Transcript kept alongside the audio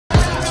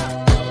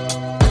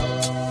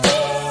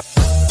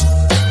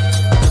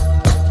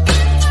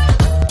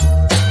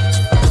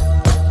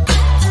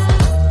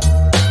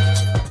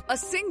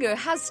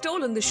singer has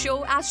stolen the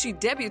show as she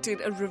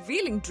debuted a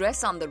revealing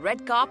dress on the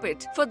red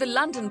carpet for the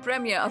London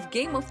premiere of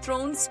Game of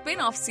Thrones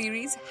spin-off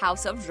series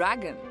House of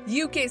Dragon.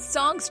 UK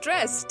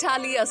songstress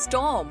Tallia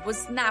Storm was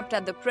snapped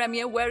at the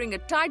premiere wearing a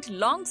tight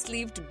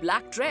long-sleeved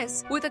black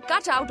dress with a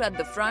cutout at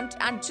the front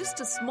and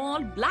just a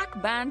small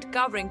black band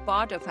covering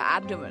part of her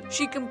abdomen.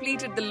 She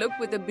completed the look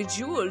with a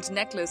bejeweled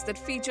necklace that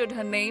featured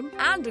her name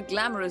and a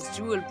glamorous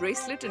jewel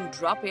bracelet and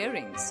drop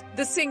earrings.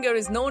 The singer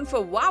is known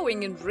for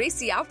wowing in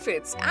racy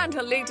outfits, and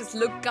her latest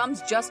look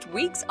comes just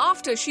weeks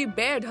after she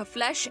bared her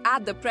flesh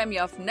at the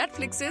premiere of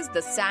Netflix's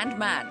The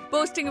Sandman.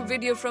 Posting a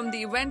video from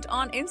the event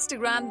on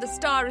Instagram, the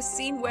star is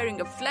seen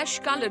wearing a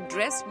flesh-colored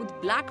dress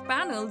with black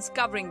panels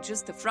covering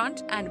just the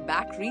front and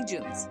back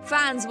regions.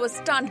 Fans were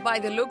stunned by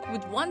the look,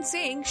 with one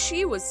saying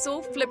she was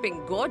so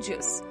flipping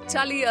gorgeous.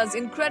 Tallia's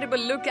incredible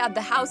look at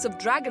the House of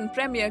Dragon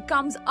premiere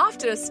comes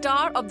after a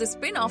star of the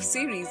spin-off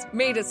series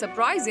made a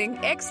surprising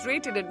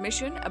X-rated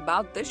admission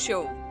about the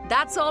show.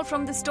 That's all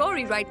from the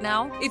story right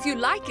now. If you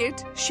like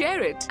it,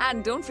 share it,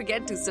 and don't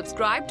forget to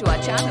subscribe to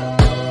our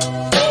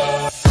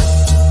channel.